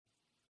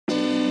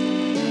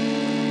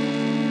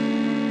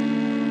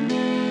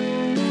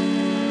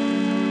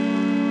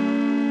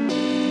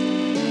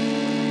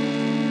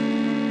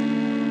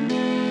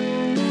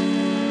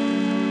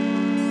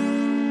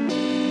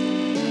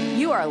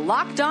are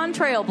Locked On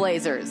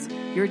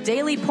Trailblazers, your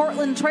daily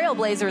Portland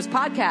Trailblazers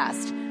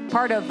podcast,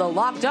 part of the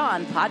Locked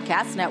On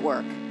Podcast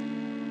Network.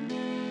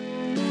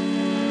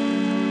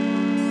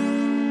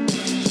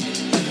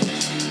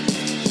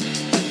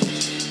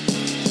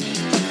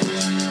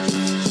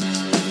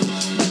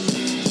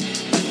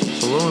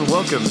 Hello and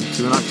welcome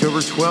to an October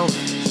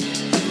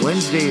 12th,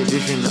 Wednesday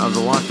edition of the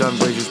Locked On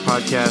Blazers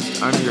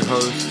podcast. I'm your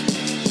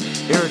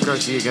host, Eric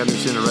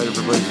Garcia-Gunderson, a writer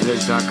for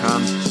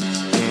BlazersEdge.com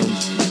and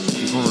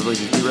the former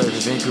Blazers beat writer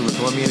for Vancouver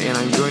Columbian, and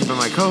I'm joined by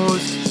my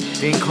co-host,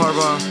 Dane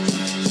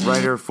Carbaugh,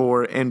 writer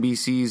for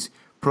NBC's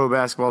Pro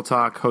Basketball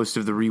Talk, host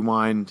of The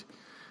Rewind.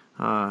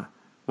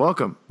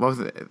 Welcome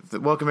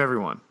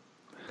everyone.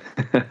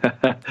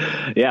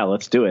 Yeah,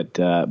 let's do it.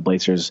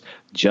 Blazers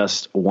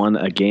just won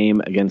a game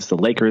against the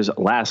Lakers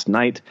last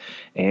night,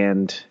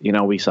 and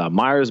we saw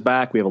Myers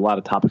back. We have a lot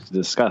of topics to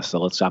discuss, so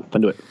let's jump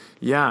into it.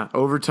 Yeah,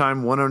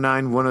 overtime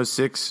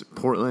 109-106.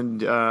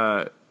 Portland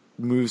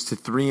moves to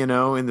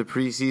 3-0 in the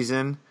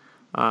preseason.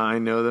 I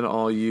know that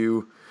all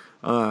you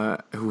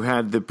who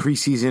had the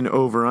preseason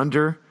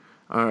over/under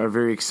are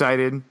very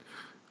excited.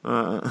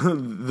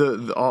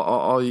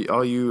 All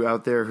you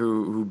out there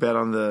who bet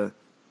on the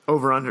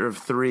over/under of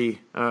 3,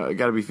 got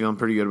to be feeling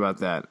pretty good about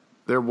that.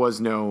 There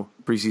was no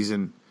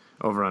preseason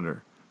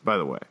over/under, by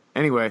the way.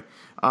 Anyway,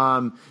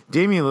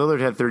 Damian Lillard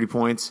had 30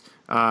 points,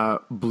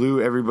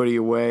 blew everybody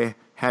away,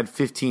 had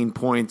 15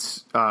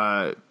 points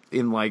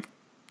in like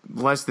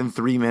less than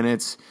 3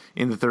 minutes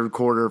in the third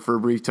quarter for a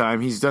brief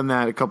time. He's done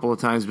that a couple of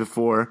times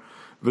before.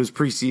 It was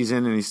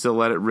preseason, and he still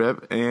let it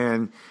rip.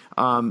 And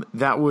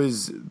that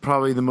was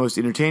probably the most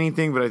entertaining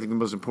thing, but I think the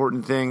most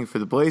important thing for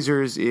the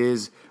Blazers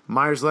is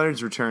Myers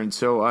Leonard's return.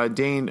 So,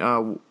 Dane,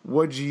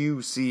 what did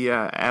you see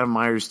out of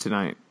Myers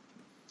tonight?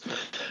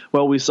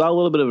 Well, we saw a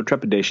little bit of a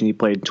trepidation. He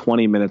played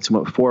 20 minutes and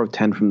went 4 of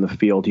 10 from the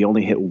field. He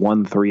only hit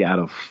 1 3 out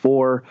of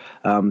 4.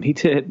 He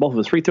hit both of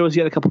his free throws. He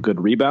had a couple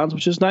good rebounds,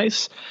 which is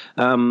nice.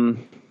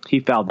 He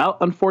fouled out,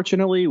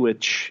 unfortunately,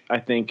 which I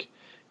think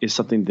is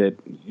something that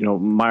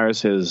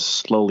Myers has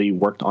slowly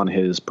worked on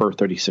his per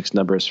 36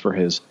 numbers for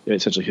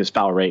essentially his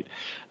foul rate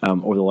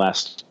over the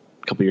last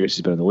couple of years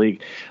he's been in the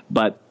league.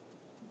 But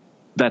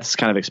that's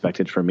kind of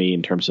expected for me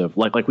in terms of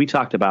like we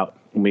talked about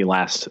when we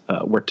last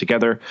worked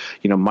together.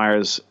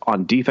 Myers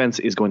on defense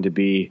is going to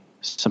be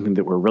something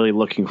that we're really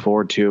looking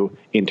forward to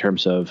in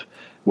terms of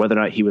whether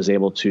or not he was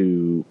able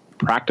to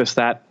practice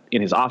that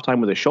in his off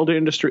time with his shoulder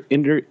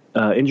injury,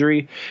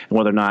 and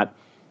whether or not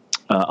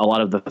a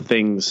lot of the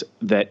things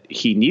that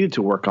he needed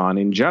to work on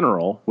in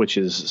general, which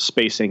is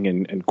spacing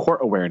and court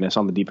awareness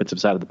on the defensive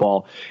side of the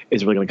ball,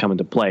 is really going to come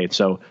into play.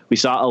 So we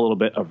saw a little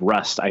bit of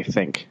rust, I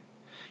think.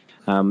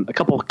 A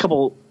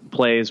couple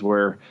plays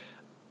were,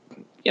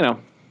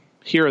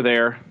 here or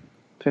there,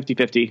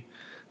 50-50.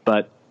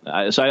 But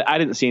so I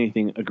didn't see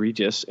anything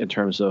egregious in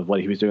terms of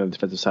what he was doing on the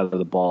defensive side of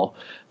the ball.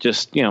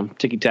 Just,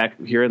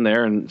 ticky-tack here and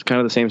there, and it's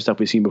kind of the same stuff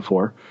we've seen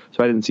before.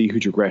 So I didn't see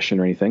huge regression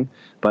or anything.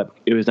 But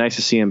it was nice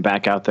to see him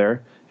back out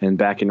there and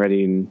back and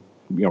ready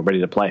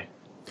to play.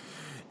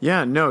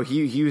 Yeah, no,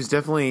 he was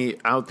definitely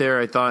out there.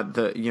 I thought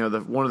that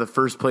one of the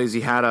first plays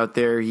he had out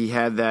there, he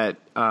had that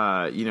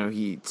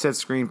he set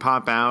screen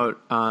pop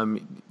out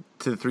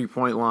to the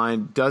 3-point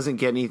line, doesn't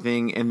get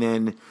anything, and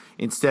then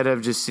instead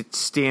of just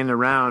standing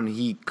around,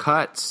 he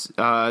cuts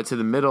to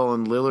the middle,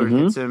 and Lillard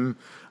hits him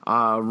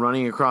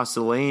running across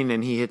the lane,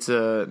 and he hits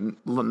a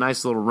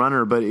nice little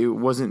runner, but it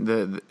wasn't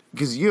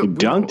because he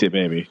dunked it,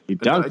 maybe. He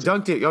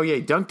dunked it. Oh yeah,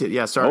 he dunked it.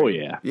 Yeah, sorry. Oh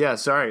yeah. Yeah,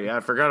 sorry. I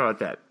forgot about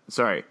that.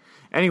 Sorry.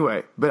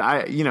 Anyway,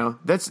 but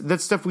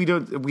that's stuff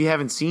we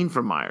haven't seen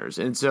from Myers,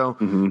 and so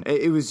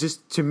it was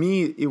just, to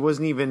me, it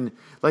wasn't even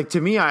like, to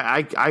me,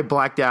 I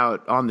blacked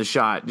out on the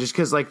shot just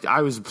because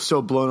I was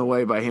so blown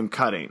away by him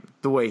cutting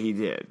the way he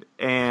did,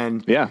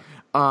 and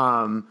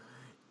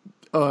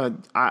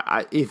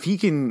if he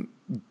can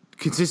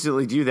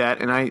consistently do that,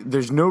 and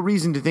there's no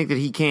reason to think that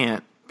he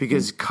can't,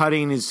 because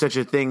cutting is such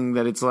a thing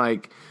that it's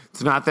not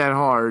that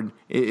hard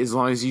as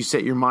long as you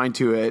set your mind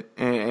to it.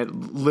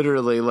 And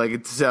literally,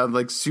 it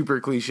sounds super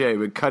cliche,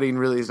 but cutting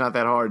really is not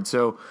that hard.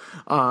 So,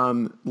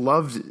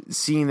 loved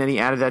seeing that he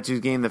added that to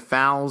his game. The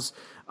fouls,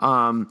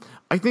 I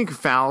think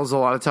fouls a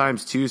lot of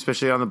times too,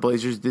 especially on the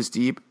Blazers this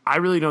deep, I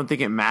really don't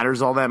think it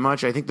matters all that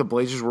much. I think the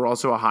Blazers were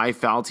also a high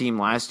foul team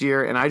last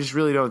year, and I just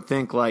really don't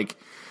think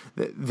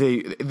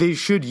they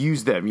should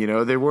use them.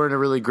 They weren't a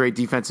really great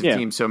defensive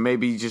team, so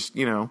maybe just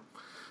he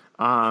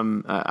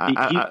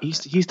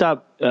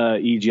stopped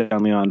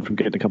John Leon from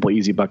getting a couple of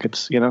easy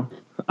buckets. I'm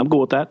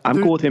cool with that.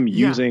 I'm cool with him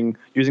using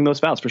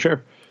those fouls for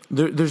sure.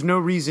 There's no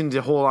reason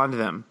to hold on to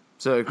them.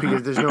 So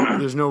because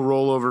there's no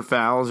rollover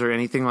fouls or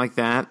anything like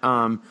that.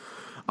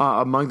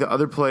 Among the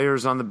other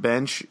players on the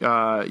bench, Mo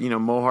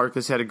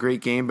Harkless had a great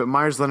game, but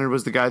Myers Leonard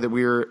was the guy that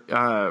we were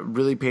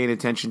really paying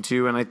attention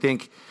to, and I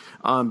think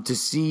to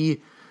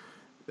see.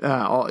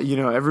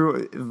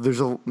 There's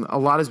a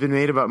lot has been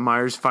made about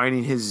Myers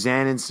finding his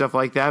zen and stuff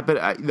like that, but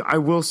I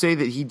will say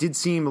that he did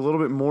seem a little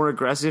bit more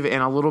aggressive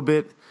and a little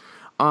bit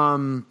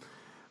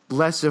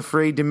less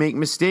afraid to make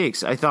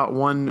mistakes. I thought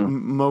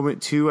one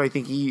moment too, I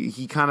think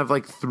he kind of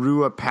like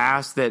threw a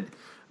pass that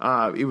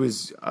it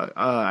was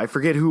I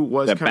forget who it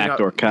was. That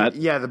backdoor cut.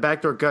 Yeah, the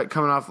backdoor cut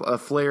coming off a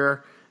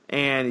flare,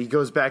 and he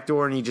goes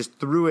backdoor and he just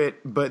threw it,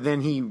 but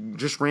then he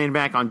just ran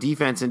back on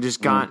defense and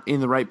just got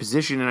in the right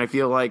position. And I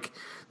feel like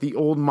the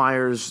old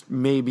Myers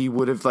maybe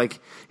would have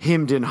like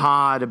hemmed and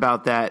hawed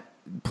about that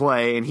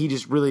play, and he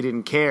just really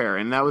didn't care.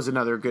 And that was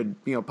another good,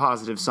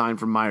 positive sign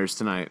from Myers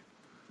tonight.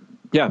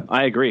 Yeah,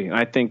 I agree.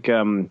 I think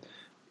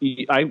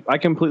I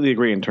completely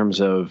agree in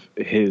terms of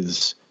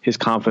his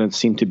confidence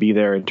seemed to be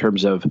there in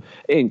terms of,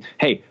 hey,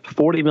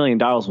 $40 million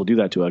will do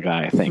that to a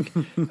guy. I think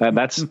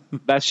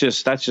that's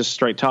just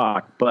straight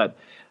talk. But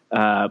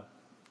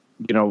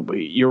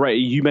you're right.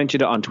 You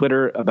mentioned it on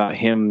Twitter about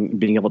him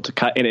being able to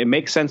cut, and it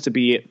makes sense to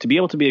be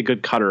able to be a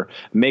good cutter.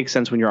 Makes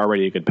sense when you're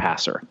already a good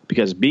passer,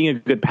 because being a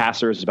good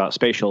passer is about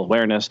spatial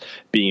awareness.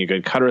 Being a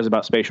good cutter is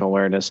about spatial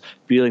awareness,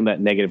 feeling that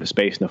negative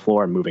space in the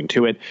floor and moving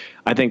to it.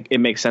 I think it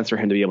makes sense for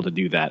him to be able to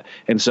do that.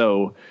 And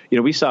so,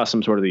 we saw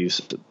some sort of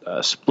these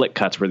split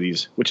cuts where the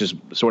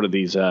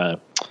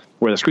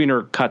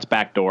screener cuts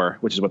backdoor,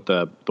 which is what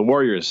the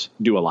Warriors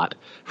do a lot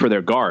for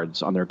their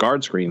guards on their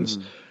guard screens.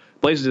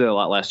 Blazers did it a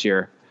lot last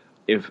year.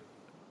 If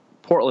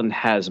Portland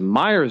has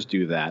Myers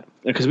do that,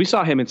 because we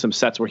saw him in some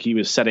sets where he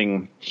was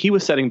setting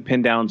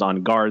pin downs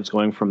on guards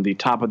going from the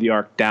top of the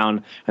arc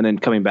down and then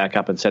coming back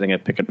up and setting a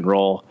pick and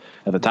roll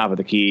at the top of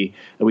the key.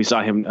 And we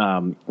saw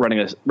him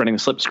running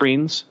slip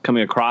screens,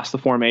 coming across the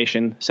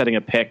formation, setting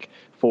a pick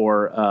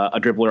for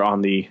a dribbler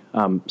on the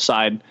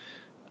side.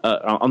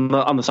 On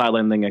the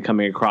sideline thing and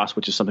coming across,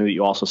 which is something that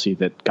you also see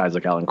that guys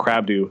like Allen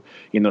Crabbe do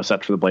in those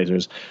sets for the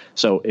Blazers.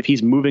 So if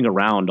he's moving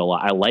around a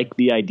lot, I like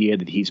the idea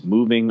that he's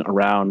moving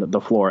around the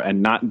floor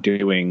and not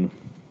necessarily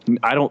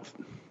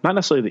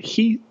that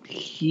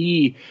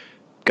he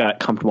got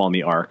comfortable on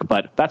the arc,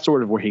 but that's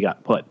sort of where he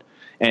got put.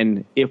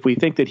 And if we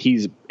think that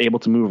he's able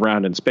to move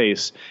around in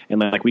space, and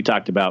like we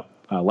talked about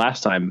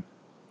last time,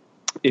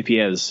 if he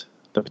has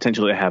the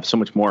potential to have so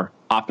much more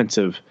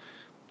offensive,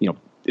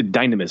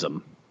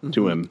 dynamism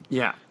to him.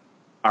 Yeah.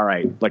 All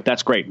right. Like,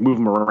 that's great. Move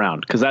him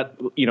around. Because that,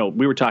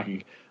 we were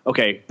talking,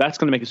 okay, that's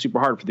going to make it super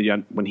hard for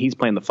when he's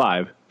playing the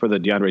 5, for the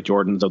DeAndre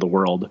Jordans of the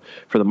world,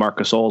 for the Marc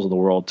Gasols of the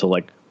world to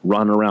like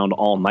run around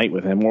all night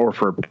with him or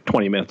for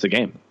 20 minutes a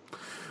game.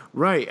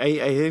 Right.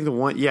 I think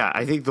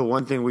the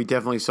one thing we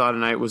definitely saw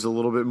tonight was a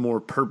little bit more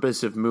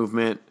purpose of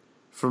movement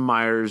from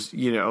Myers.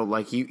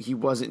 Like he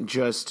wasn't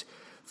just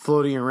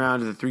floating around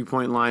to the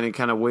 3-point line and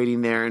kind of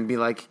waiting there and be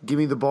like, give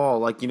me the ball.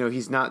 Like,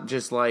 he's not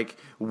just like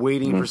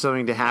waiting for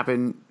something to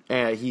happen.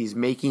 He's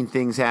making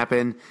things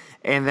happen.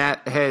 And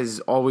that has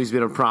always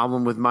been a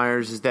problem with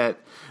Myers, is that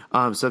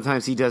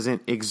sometimes he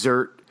doesn't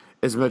exert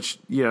as much,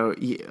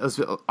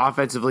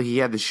 offensively. He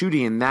had the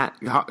shooting, and that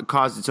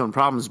caused its own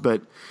problems.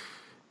 But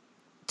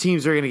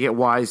teams are going to get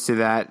wise to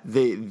that.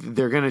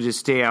 They're going to just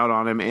stay out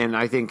on him. And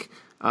I think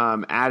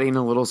adding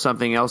a little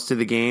something else to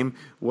the game,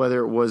 whether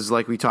it was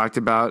like we talked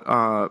about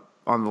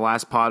on the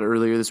last pod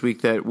earlier this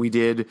week that we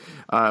did,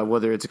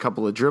 whether it's a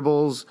couple of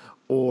dribbles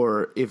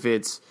or if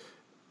it's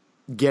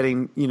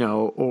getting,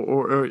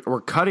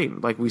 or cutting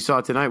like we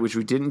saw tonight, which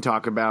we didn't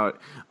talk about,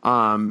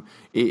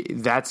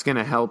 that's going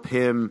to help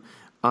him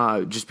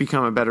just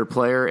become a better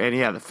player.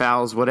 And the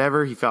fouls,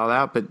 whatever, he fouled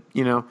out, but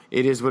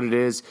it is what it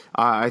is.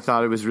 I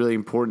thought it was really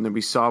important that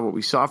we saw what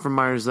we saw from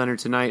Myers Leonard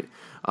tonight.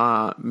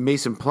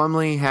 Mason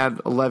Plumlee had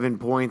 11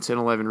 points and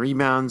 11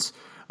 rebounds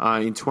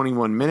in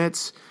 21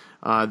 minutes.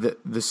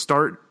 The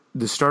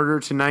starter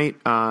tonight,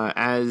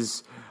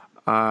 as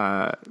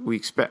we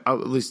expect,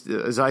 at least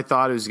as I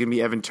thought, it was going to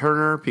be Evan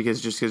Turner,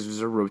 because it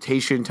was a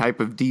rotation type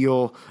of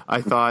deal.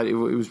 I thought it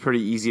was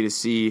pretty easy to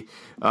see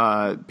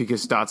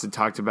because Stotts had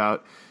talked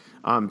about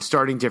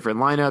starting different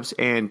lineups,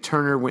 and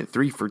Turner went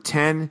 3 for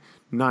 10,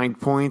 9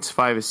 points,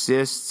 5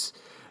 assists,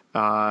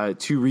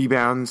 2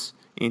 rebounds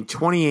in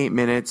 28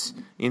 minutes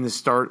in the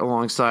start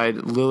alongside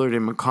Lillard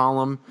and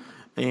McCollum.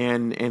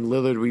 And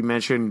Lillard, we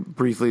mentioned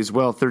briefly as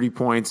well, 30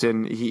 points,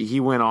 and he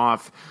went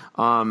off.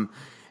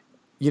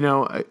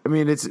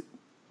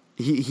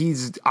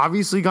 He's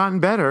obviously gotten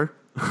better.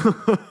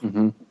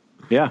 Mm-hmm.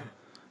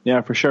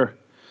 Yeah, for sure.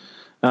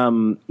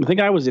 The thing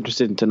I was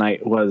interested in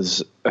tonight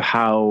was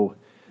how,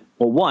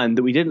 one,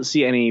 that we didn't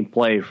see any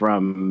play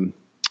from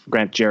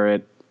Grant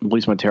Jarrett,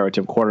 Luis Montero,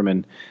 Tim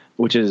Quarterman,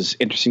 which is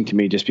interesting to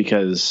me just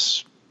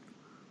because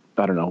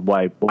I don't know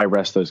why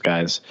rest those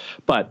guys.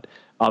 But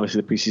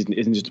obviously the preseason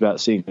isn't just about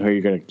seeing who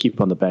you're going to keep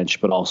on the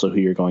bench, but also who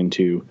you're going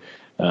to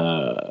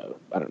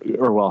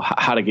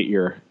how to get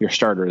your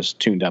starters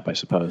tuned up, I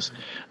suppose.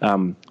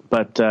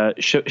 But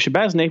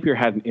Shabazz Napier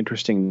had an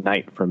interesting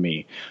night for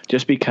me,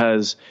 just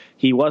because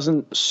he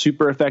wasn't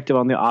super effective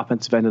on the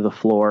offensive end of the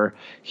floor.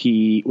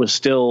 He was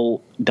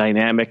still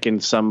dynamic in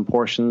some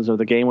portions of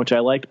the game, which I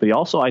liked. But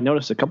I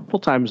noticed a couple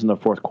times in the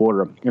fourth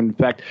quarter. In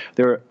fact,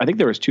 I think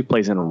there was 2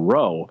 plays in a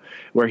row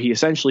where he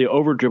essentially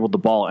over dribbled the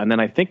ball, and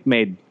then I think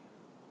made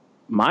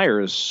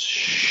Myers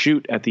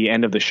shoot at the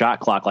end of the shot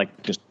clock,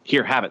 like, just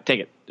here, have it,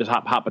 take it.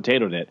 hot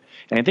potatoed it.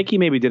 And I think he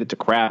maybe did it to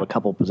Crab a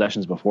couple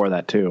possessions before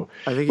that too,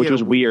 which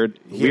was weird.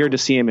 Weird to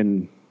see him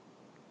in.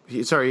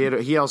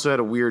 He also had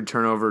a weird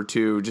turnover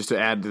too, just to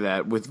add to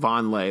that with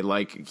Vonleh.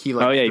 Like he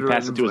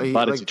passed it to his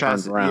butt as he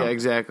turned around. Yeah,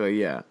 exactly.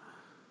 Yeah.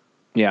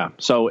 Yeah.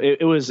 So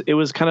it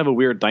was kind of a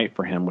weird night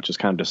for him, which is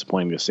kind of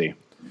disappointing to see.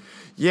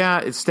 Yeah,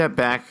 it stepped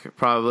back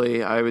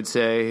probably, I would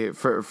say,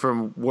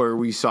 from where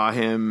we saw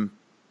him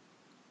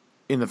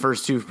in the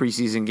first 2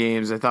 preseason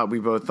games. I thought we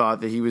both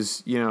thought that he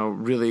was,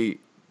 really,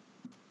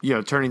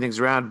 turning things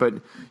around.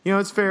 But,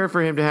 it's fair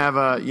for him to have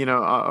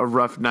a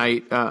rough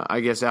night, I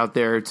guess, out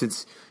there,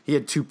 since he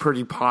had 2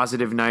 pretty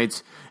positive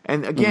nights.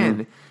 And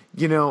again,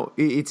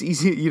 it's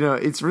easy,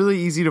 it's really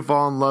easy to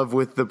fall in love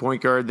with the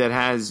point guard that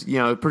has,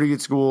 pretty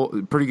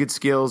good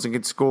skills and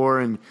can score.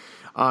 And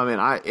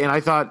I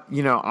thought,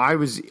 I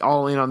was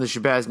all in on the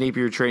Shabazz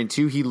Napier train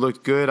too. He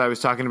looked good. I was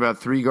talking about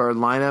 3-guard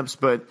lineups,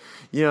 but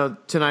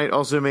tonight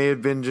also may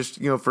have been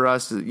just, for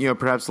us,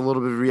 perhaps a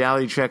little bit of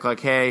reality check. Like,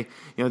 hey,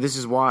 this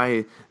is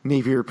why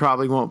Napier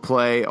probably won't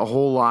play a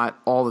whole lot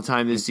all the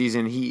time this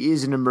season. He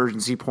is an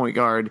emergency point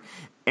guard,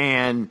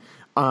 and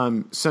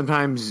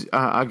sometimes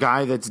a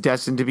guy that's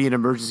destined to be an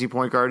emergency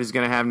point guard is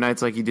going to have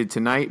nights like he did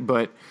tonight.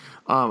 But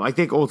I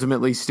think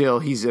ultimately, still,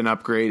 he's an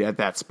upgrade at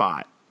that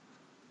spot.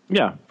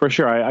 Yeah, for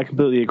sure. I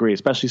completely agree,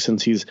 especially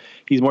since he's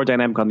more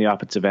dynamic on the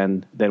offensive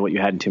end than what you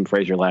had in Tim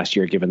Frazier last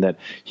year, given that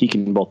he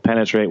can both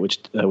penetrate, which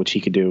he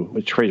could do,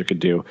 which Frazier could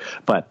do,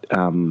 but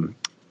in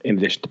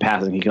addition to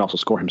passing, he can also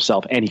score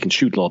himself, and he can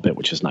shoot a little bit,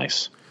 which is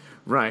nice.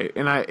 Right,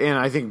 and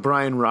I think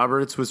Brian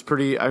Roberts was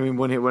pretty. I mean,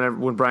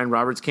 when Brian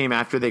Roberts came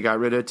after they got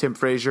rid of Tim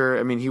Frazier,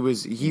 I mean,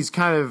 he's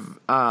kind of.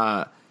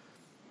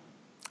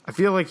 I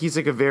feel like he's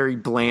like a very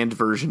bland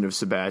version of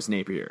Shabazz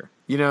Napier.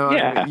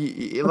 Yeah,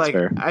 like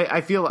fair.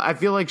 I feel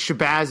like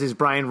Shabazz is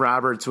Brian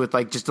Roberts with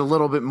like just a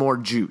little bit more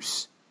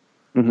juice.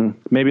 Mm-hmm.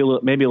 Maybe a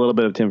little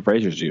bit of Tim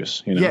Frazier's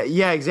juice.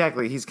 Yeah,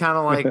 exactly. He's kind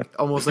of like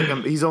almost like a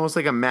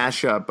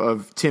mashup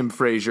of Tim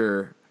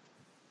Frazier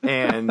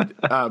and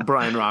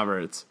Brian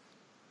Roberts.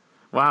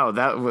 Wow,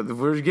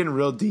 we're getting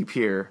real deep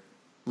here.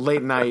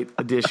 Late night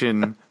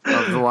edition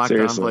of the Locked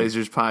On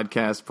Blazers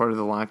podcast, part of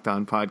the Locked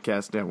On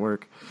Podcast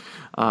Network.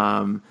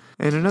 And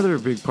another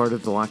big part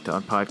of the Locked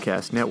On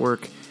Podcast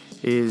Network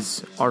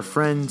is our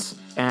friends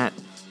at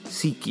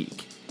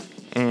SeatGeek.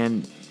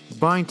 And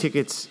buying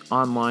tickets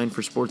online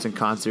for sports and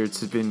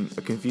concerts has been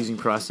a confusing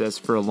process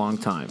for a long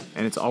time.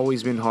 And it's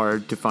always been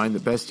hard to find the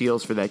best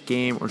deals for that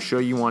game or show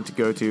you want to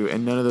go to.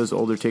 And none of those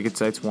older ticket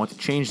sites want to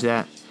change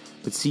that.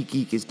 But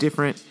SeatGeek is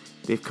different.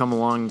 They've come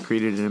along and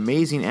created an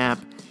amazing app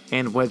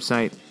and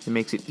website that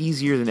makes it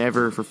easier than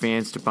ever for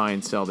fans to buy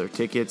and sell their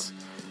tickets.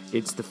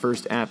 It's the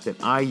first app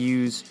that I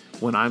use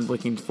when I'm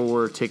looking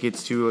for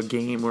tickets to a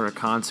game or a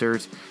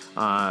concert.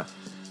 I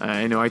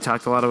know I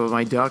talked a lot about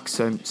my Ducks.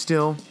 I'm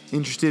still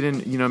interested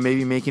in,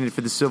 maybe making it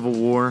for the Civil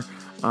War.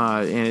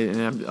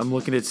 And I'm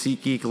looking at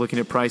SeatGeek, looking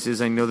at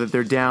prices. I know that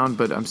they're down,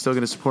 but I'm still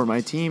going to support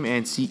my team,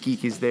 and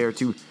SeatGeek is there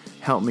to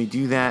help me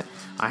do that.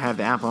 I have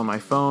the app on my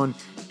phone,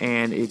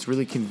 and it's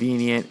really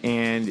convenient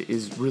and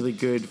is really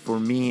good for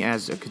me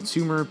as a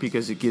consumer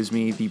because it gives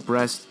me the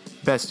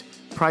best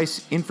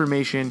price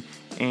information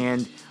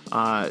and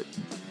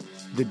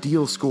the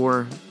deal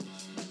scores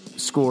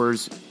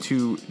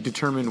to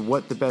determine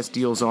what the best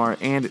deals are,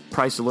 and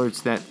price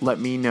alerts that let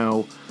me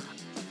know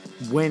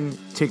when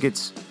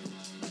ticket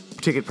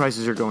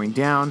prices are going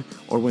down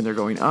or when they're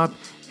going up,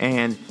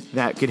 and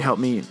that could help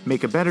me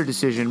make a better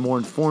decision, more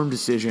informed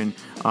decision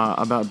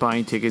about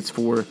buying tickets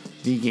for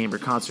the game or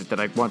concert that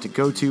I want to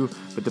go to.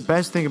 But the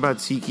best thing about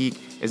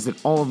SeatGeek is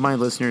that all of my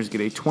listeners get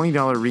a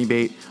 $20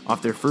 rebate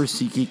off their first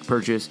SeatGeek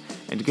purchase.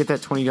 And to get that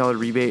 $20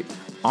 rebate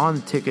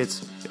on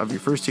tickets of your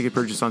first ticket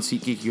purchase on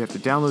SeatGeek, you have to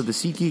download the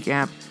SeatGeek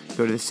app,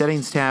 go to the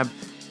settings tab,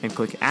 and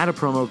click add a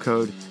promo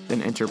code,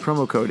 then enter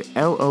promo code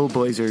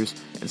LOBlazers,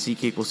 and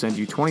SeatGeek will send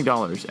you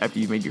 $20 after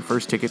you've made your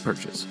first ticket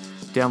purchase.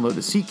 Download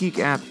the SeatGeek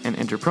app and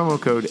enter promo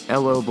code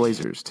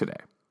LOBlazers today.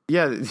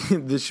 Yeah,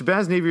 the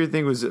Shabazz Napier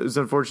thing was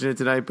unfortunate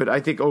tonight, but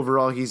I think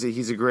overall he's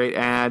a great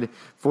ad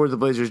for the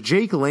Blazers.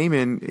 Jake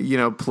Layman,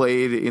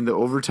 played in the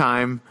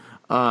overtime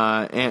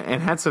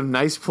and had some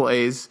nice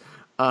plays,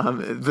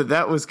 but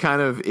that was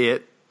kind of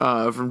it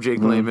from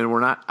Jake Layman.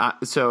 We're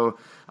not just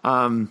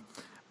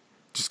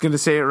going to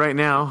say it right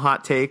now.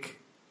 Hot take.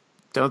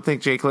 Don't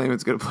think Jake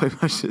Layman's going to play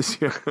much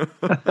this year.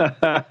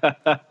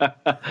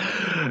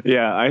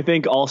 Yeah, I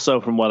think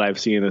also from what I've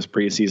seen this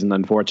preseason,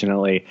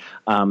 unfortunately,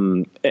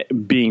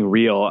 being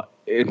real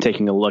and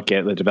taking a look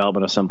at the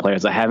development of some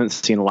players, I haven't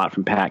seen a lot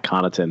from Pat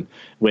Connaughton,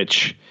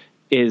 which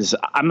is,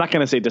 I'm not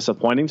going to say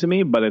disappointing to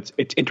me, but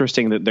it's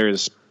interesting that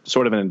there's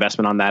sort of an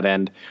investment on that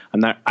end.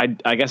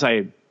 I guess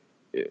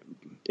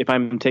if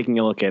I'm taking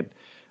a look at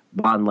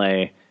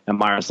Vonleh and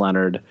Myers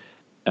Leonard,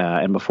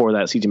 and before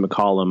that, C.J.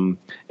 McCollum,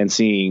 and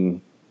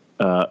seeing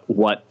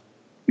what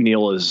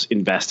Neil is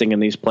investing in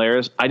these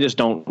players, I'll just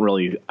say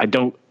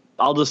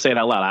it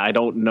out loud. I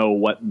don't know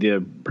what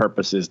the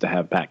purpose is to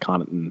have Pat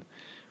Connaughton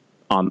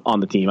on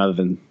the team other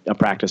than a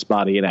practice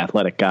body, an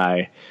athletic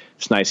guy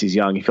It's nice. He's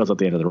young. He fills out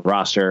the end of the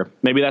roster.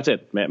 Maybe that's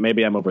it.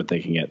 Maybe I'm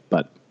overthinking it,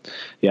 but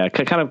yeah,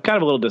 kind of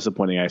a little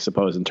disappointing, I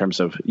suppose, in terms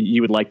of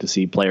you would like to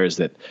see players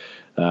that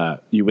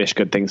you wish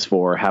good things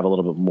for have a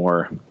little bit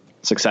more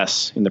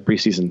success in the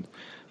preseason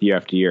year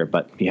after year,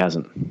 but he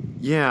hasn't.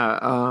 Yeah,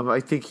 I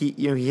think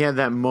he had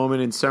that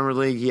moment in Summer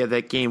League. He had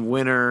that game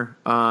winner.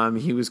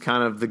 He was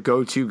kind of the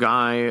go-to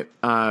guy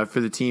for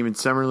the team in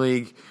Summer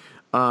League.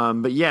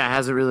 But yeah,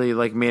 hasn't really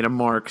like made a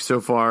mark so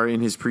far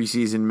in his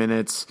preseason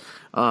minutes.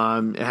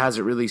 It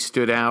hasn't really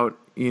stood out.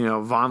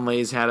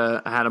 Vonleh's had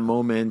a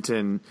moment,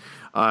 and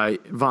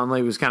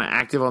Vonleh was kind of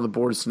active on the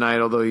boards tonight,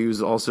 although he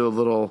was also a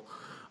little,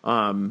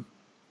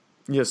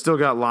 still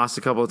got lost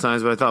a couple of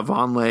times. But I thought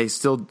Vonleh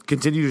still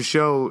continued to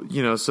show,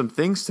 some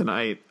things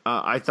tonight.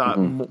 I thought,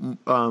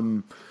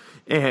 and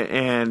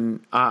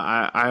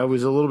I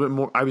was a little bit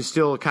more. I was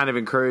still kind of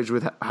encouraged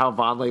with how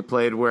Vonleh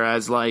played,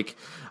 whereas like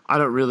I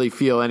don't really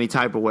feel any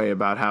type of way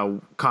about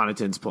how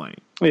Connaughton's playing.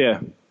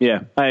 Yeah,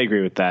 I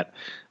agree with that.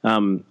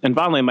 And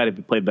Vonleh might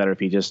have played better if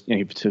he just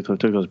he took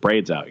those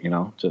braids out,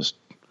 just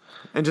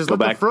let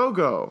the fro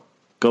go.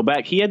 Go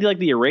back. He had like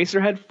the eraser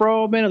head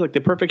fro, man. It was like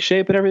the perfect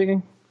shape and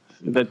everything.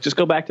 Just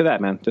go back to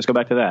that, man. Just go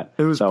back to that.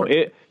 It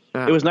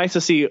was nice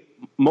to see.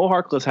 Mo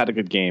Harkless had a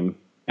good game,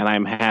 and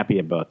I'm happy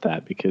about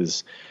that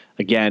because,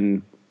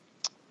 again,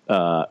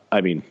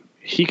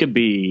 he could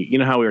be.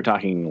 How we were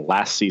talking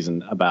last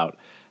season about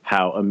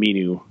how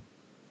Aminu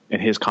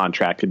and his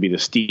contract could be the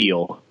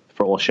steal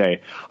for Olshey.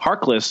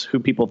 Harkless, who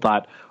people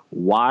thought,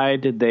 why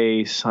did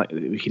they?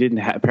 He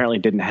apparently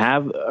didn't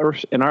have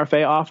an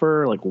RFA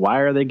offer. Like, why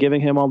are they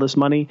giving him all this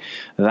money?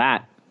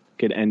 That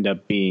could end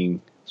up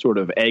being sort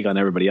of egg on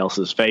everybody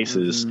else's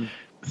faces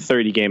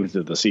 30 games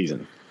into the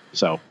season.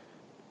 So,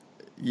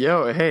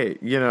 hey,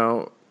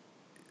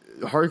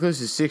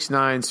 Harkless is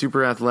 6'9",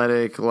 super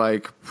athletic,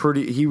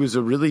 he was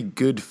a really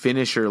good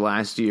finisher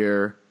last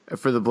year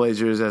for the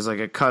Blazers as like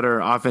a cutter,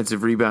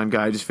 offensive rebound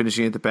guy, just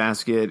finishing at the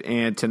basket.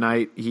 And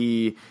tonight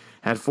he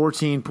had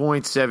 14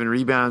 points, 7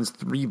 rebounds,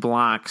 3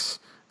 blocks,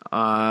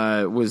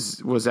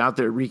 was out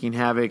there wreaking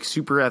havoc,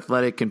 super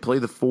athletic, can play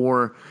the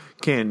 4,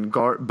 can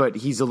guard, but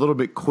he's a little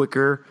bit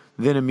quicker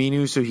than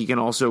Aminu, so he can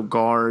also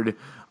guard,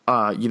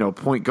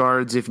 point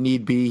guards if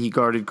need be. He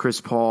guarded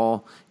Chris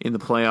Paul in the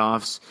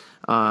playoffs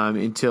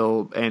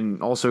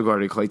and also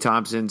guarded Klay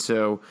Thompson.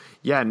 So,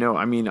 yeah, no,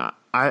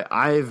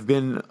 I've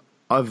been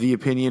of the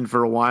opinion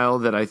for a while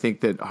that I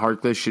think that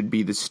Harkless should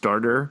be the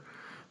starter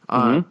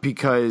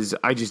because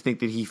I just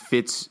think that he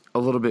fits a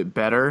little bit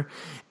better.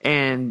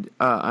 And,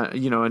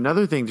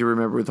 another thing to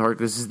remember with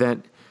Harkless is that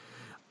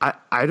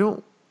I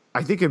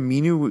think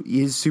Aminu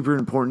is super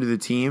important to the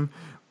team,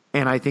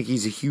 and I think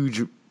he's a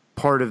huge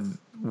part of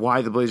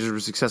why the Blazers were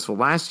successful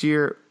last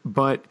year.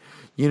 But,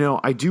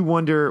 I do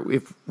wonder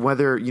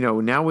whether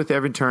now with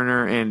Evan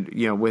Turner and,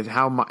 with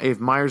if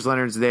Myers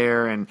Leonard's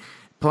there and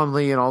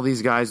Plumlee and all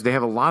these guys, they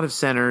have a lot of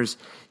centers.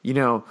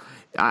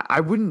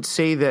 I wouldn't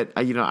say that.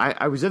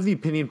 I was of the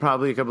opinion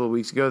probably a couple of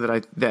weeks ago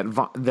that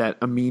that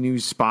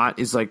Aminu's spot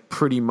is like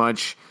pretty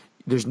much.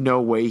 There's no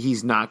way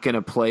he's not going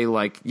to play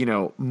one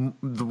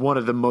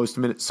of the most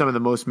minutes, some of the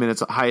most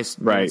minutes,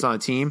 highest minutes on the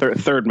team,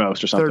 third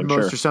most or something.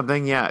 Or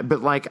something. Yeah,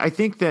 but I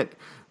think that.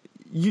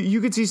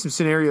 You could see some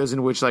scenarios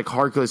in which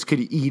Harkless could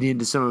eat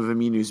into some of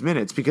Aminu's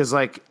minutes because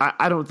I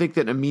don't think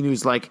that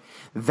Aminu's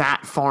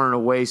that far and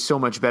away so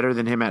much better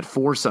than him at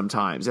 4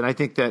 sometimes, and I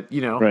think that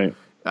right.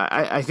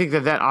 I think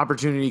that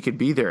opportunity could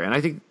be there, and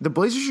I think the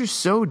Blazers are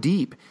so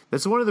deep.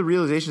 That's one of the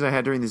realizations I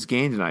had during this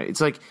game tonight.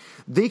 It's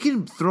they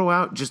can throw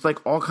out just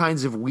all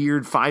kinds of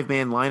weird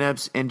 5-man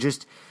lineups and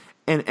just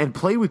and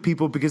play with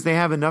people because they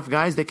have enough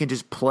guys that can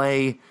just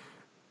play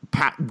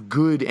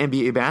good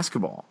NBA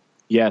basketball.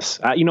 Yes.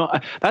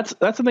 That's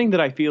the thing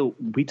that I feel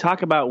we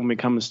talk about when it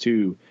comes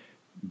to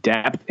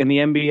depth in the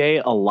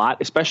NBA a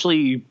lot,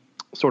 especially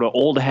sort of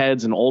old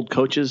heads and old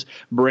coaches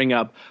bring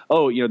up,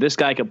 this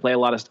guy can play a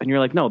lot of stuff. And you're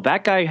like, no,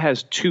 that guy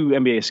has 2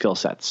 NBA skill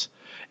sets.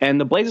 And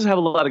the Blazers have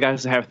a lot of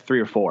guys that have 3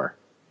 or 4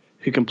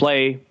 who can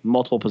play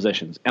multiple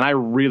positions. And I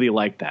really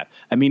like that.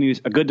 He's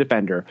a good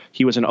defender.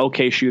 He was an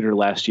okay shooter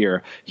last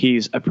year.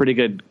 He's a pretty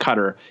good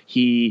cutter.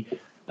 He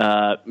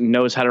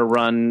knows how to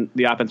run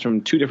the offense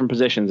from 2 different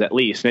positions at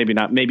least,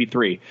 maybe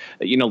 3.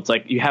 It's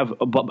like you have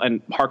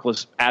and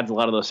Harkless adds a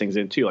lot of those things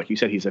in too. Like you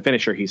said, he's a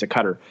finisher, he's a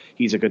cutter,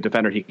 he's a good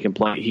defender. He can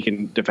play, he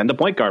can defend the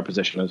point guard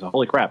position.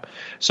 Holy crap!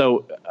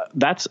 So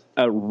that's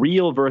a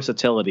real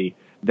versatility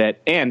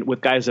and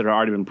with guys that have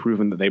already been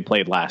proven that they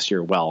played last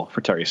year well for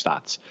Terry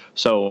Stotts.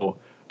 So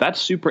that's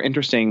super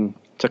interesting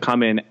to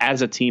come in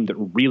as a team that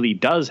really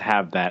does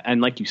have that. And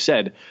like you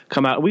said,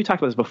 come out. We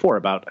talked about this before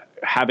about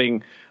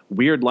having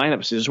weird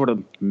lineups to sort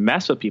of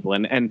mess with people.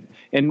 And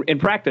in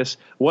practice,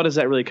 what does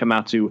that really come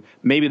out to?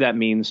 Maybe that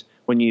means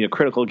when you need a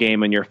critical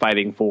game and you're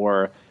fighting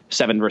for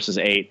 7 versus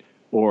 8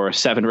 or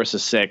 7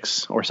 versus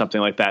 6 or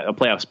something like that, a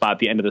playoff spot at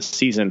the end of the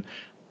season.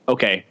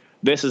 Okay,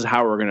 this is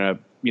how we're going to,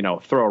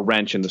 throw a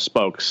wrench in the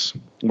spokes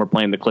when we're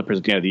playing the Clippers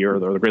at the end of the year or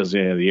the Grizzlies at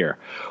the end of the year.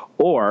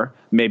 Or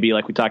maybe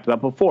like we talked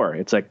about before,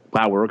 it's like,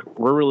 wow, we're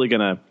really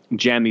going to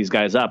jam these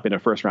guys up in a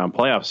first round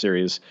playoff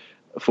series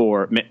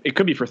it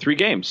could be for 3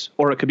 games,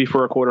 or it could be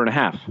for a quarter and a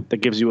half that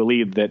gives you a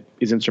lead that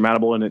is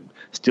insurmountable and it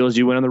steals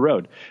you in on the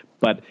road.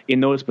 But in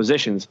those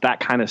positions, that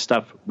kind of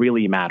stuff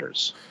really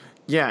matters.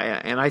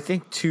 Yeah, and I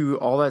think, too,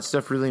 all that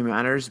stuff really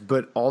matters,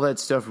 but all that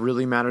stuff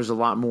really matters a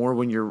lot more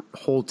when your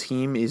whole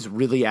team is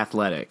really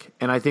athletic.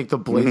 And I think the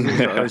Blazers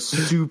are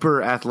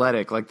super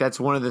athletic. Like, that's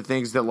one of the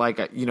things that,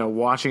 like,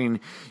 watching,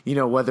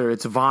 whether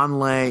it's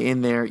Vonleh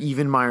in there,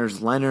 even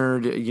Myers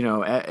Leonard,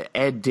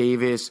 Ed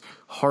Davis,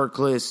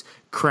 Harkless,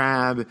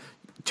 Crabbe,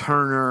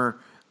 Turner,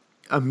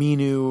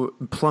 Aminu,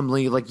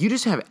 Plumlee, like you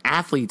just have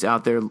athletes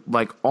out there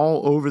like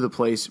all over the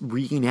place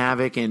wreaking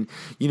havoc, and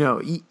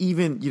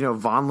even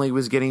Vonleh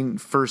was getting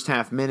first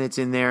half minutes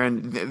in there,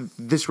 and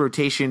this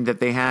rotation that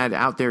they had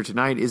out there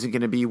tonight isn't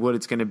going to be what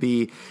it's going to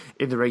be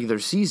in the regular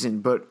season.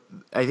 But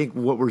I think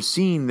what we're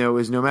seeing though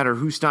is no matter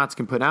who Stotts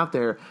can put out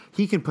there,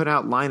 he can put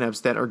out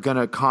lineups that are going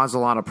to cause a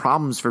lot of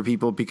problems for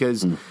people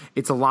because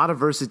it's a lot of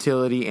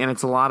versatility and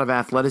it's a lot of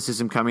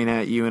athleticism coming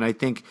at you, and I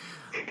think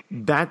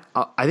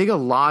a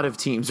lot of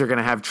teams are going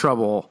to have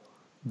trouble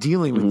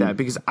dealing with that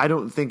because I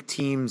don't think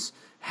teams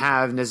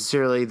have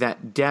necessarily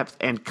that depth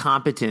and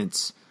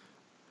competence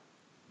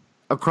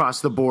across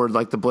the board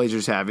like the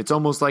Blazers have. It's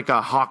almost like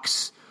a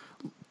Hawksian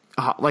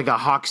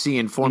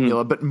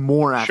formula, but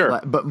more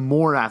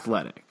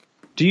athletic.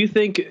 Do you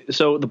think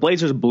so? The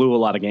Blazers blew a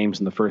lot of games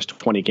in the first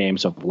 20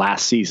 games of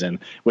last season,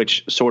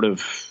 which sort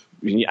of,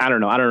 I don't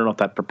know if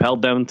that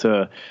propelled them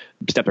to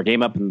step their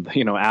game up and,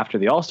 after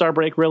the All-Star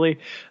break really,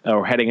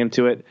 or heading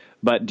into it.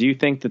 But do you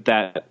think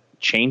that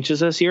changes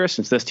this year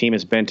since this team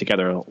has been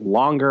together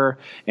longer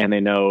and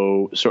they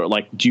know sort of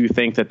like, do you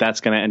think that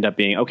that's going to end up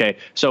being, okay,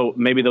 so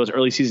maybe those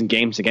early season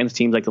games against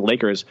teams like the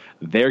Lakers,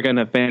 they're going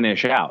to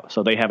finish out.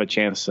 So they have a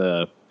chance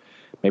to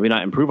maybe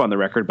not improve on the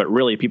record, but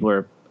really people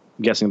are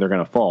guessing they're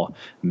going to fall.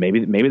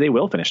 Maybe they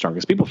will finish strong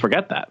because people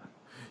forget that.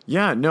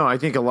 Yeah, no, I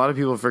think a lot of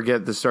people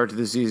forget the start to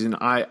the season.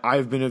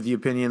 I've been of the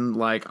opinion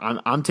like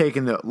I'm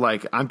taking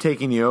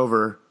the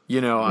over.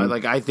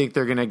 I think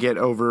they're going to get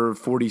over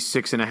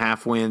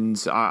 46.5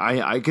 wins.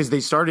 Because they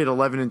started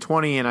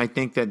 11-20, and I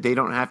think that they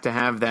don't have to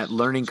have that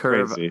learning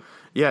curve. Crazy.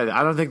 Yeah,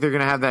 I don't think they're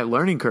going to have that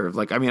learning curve.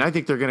 I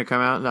think they're going to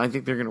come out and I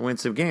think they're going to win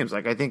some games.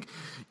 I think,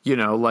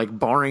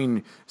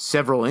 barring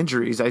several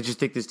injuries, I just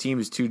think this team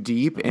is too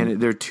deep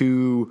and they're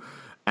too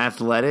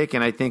athletic,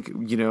 and I think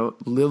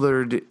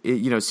Lillard.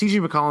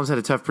 CJ McCollum's had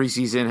a tough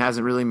preseason,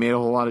 hasn't really made a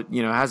whole lot of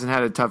hasn't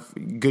had a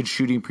good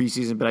shooting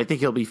preseason, but I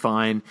think he'll be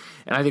fine.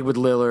 And I think with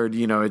Lillard,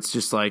 it's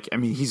just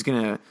he's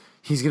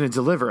gonna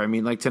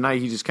deliver. Tonight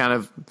he just kind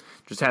of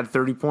had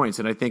 30 points,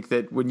 and I think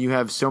that when you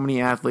have so many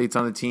athletes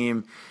on the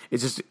team,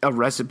 it's just a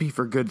recipe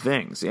for good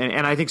things.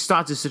 And I think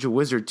Stotts is such a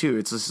wizard too.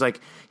 It's just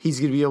like he's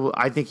gonna be able.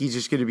 I think he's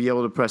just gonna be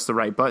able to press the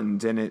right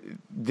buttons, and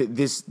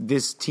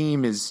this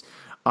team is.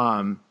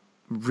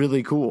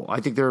 Really cool. I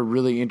think they're a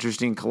really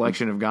interesting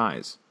collection of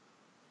guys.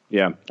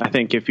 Yeah, I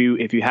think if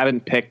you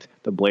haven't picked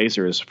the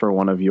Blazers for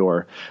one of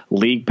your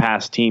league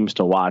pass teams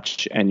to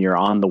watch and you're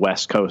on the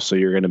West Coast, so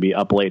you're going to be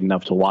up late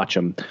enough to watch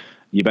them,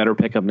 you better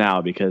pick them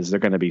now because they're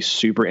going to be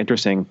super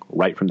interesting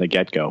right from the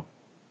get-go.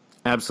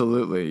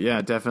 Absolutely.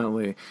 Yeah,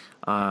 definitely.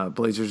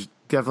 Blazers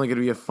definitely going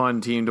to be a fun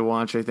team to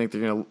watch. I think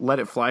they're going to let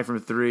it fly from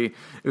 3. It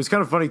was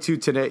kind of funny too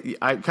today.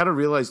 I kind of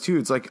realized too,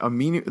 it's like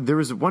there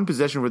was one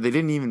possession where they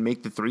didn't even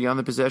make the 3 on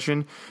the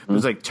possession. It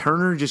was like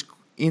Turner just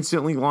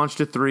instantly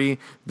launched a 3.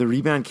 The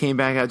rebound came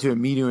back out to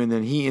Aminu, and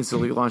then he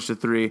instantly launched a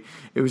 3.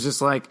 It was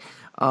just like,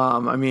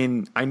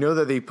 I know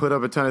that they put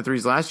up a ton of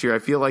 3s last year. I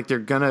feel like they're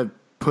going to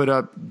put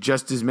up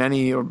just as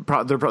many, or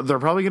they're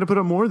probably going to put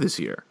up more this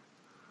year.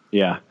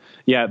 Yeah.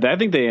 I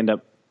think they end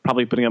up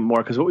probably putting up more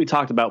because what we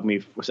talked about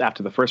was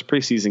after the first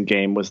preseason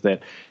game was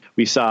that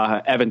we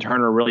saw Evan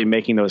Turner really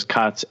making those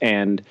cuts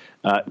and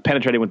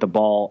penetrating with the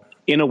ball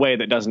in a way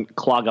that doesn't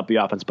clog up the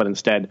offense, but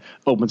instead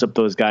opens up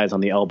those guys on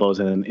the elbows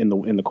and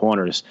in the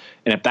corners.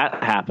 And if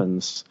that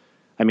happens,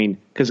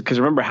 because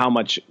remember how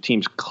much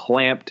teams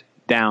clamped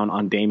down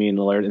on Damian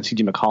Lillard and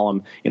CJ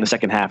McCollum in the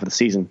second half of the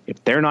season.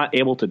 If they're not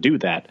able to do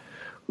that,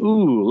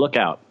 look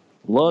out.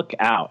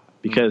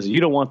 Because you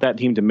don't want that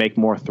team to make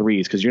more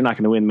 3s because you're not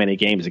going to win many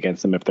games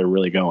against them if they're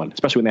really going,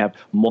 especially when they have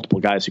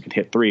multiple guys who can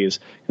hit 3s.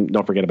 And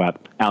don't forget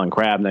about Allen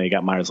Crabbe. Now you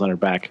got Myers Leonard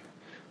back.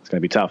 It's going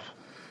to be tough.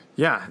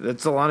 Yeah,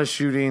 that's a lot of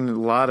shooting, a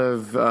lot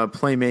of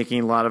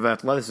playmaking, a lot of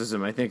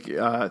athleticism. I think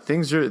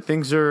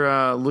things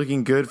are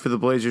looking good for the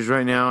Blazers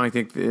right now. I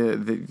think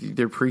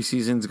their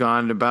preseason's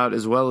gone about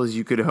as well as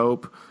you could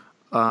hope.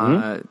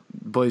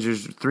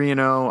 Blazers 3-0,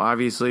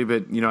 obviously,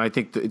 but I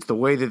think it's the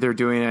way that they're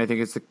doing it. I think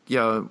it's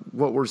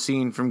what we're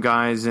seeing from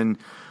guys, and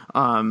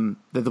that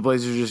the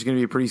Blazers are just going to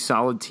be a pretty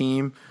solid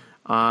team.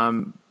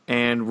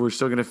 And we're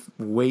still going to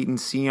wait and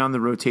see on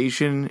the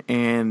rotation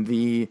and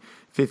the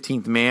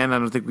 15th man. I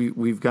don't think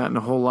we've gotten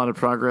a whole lot of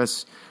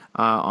progress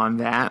on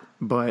that,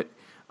 but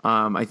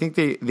I think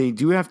they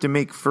do have to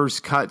make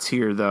first cuts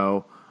here,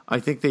 though. I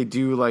think they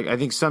do. I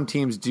think some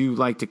teams do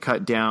like to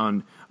cut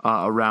down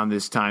around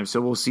this time,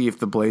 so we'll see if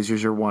the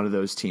Blazers are one of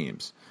those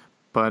teams.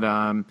 But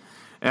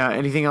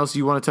Anything else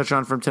you want to touch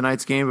on from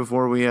tonight's game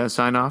before we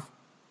sign off?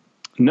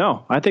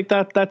 No, I think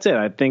that's it.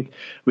 I think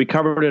we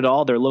covered it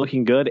all. They're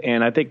looking good.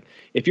 And I think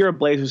if you're a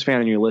Blazers fan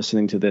and you're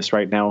listening to this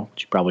right now,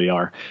 which you probably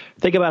are,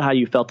 think about how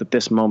you felt at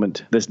this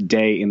moment, this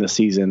day in the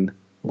season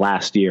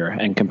last year,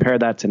 and compare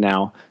that to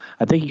now.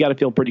 I think you got to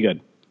feel pretty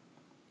good.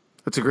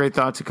 That's a great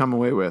thought to come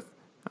away with.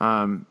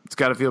 It's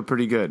got to feel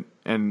pretty good.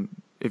 And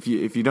if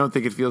you don't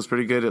think it feels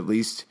pretty good, at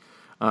least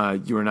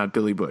you are not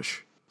Billy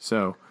Bush.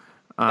 So,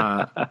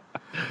 well,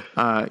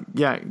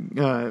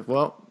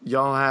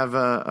 y'all have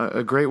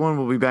a great one.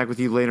 We'll be back with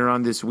you later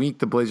on this week.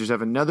 The Blazers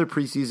have another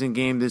preseason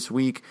game this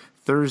week,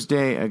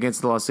 Thursday,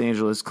 against the Los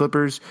Angeles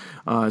Clippers.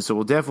 So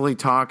we'll definitely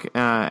talk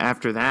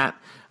after that.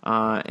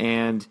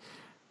 And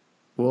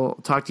we'll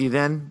talk to you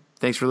then.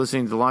 Thanks for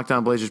listening to the Locked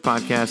On Blazers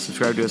podcast.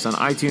 Subscribe to us on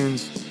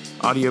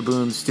iTunes, Audio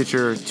Boom,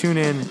 Stitcher,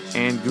 TuneIn,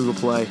 and Google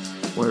Play,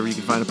 wherever you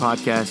can find a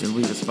podcast, and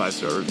leave us a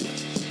 5-star review.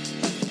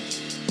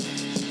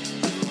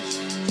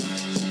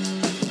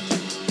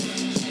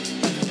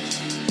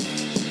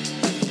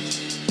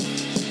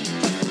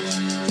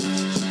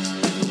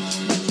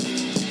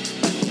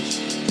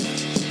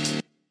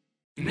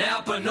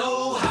 Napa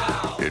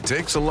know-how. It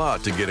takes a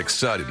lot to get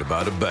excited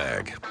about a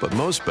bag, but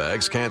most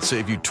bags can't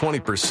save you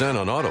 20%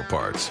 on auto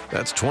parts.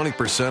 That's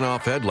 20%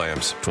 off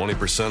headlamps,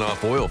 20%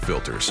 off oil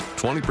filters,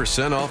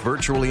 20% off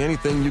virtually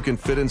anything you can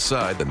fit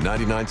inside the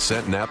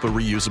 99-cent Napa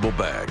reusable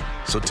bag.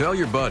 So tell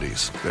your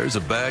buddies, there's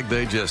a bag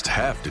they just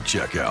have to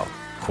check out.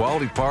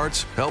 Quality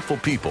parts, helpful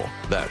people.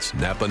 That's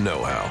Napa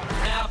know-how.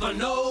 Napa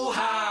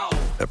know-how.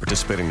 At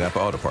participating Napa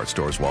Auto Parts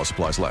stores while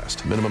supplies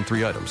last. Minimum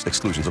 3 items.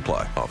 Exclusions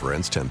apply. Offer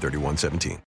ends 10/31/17.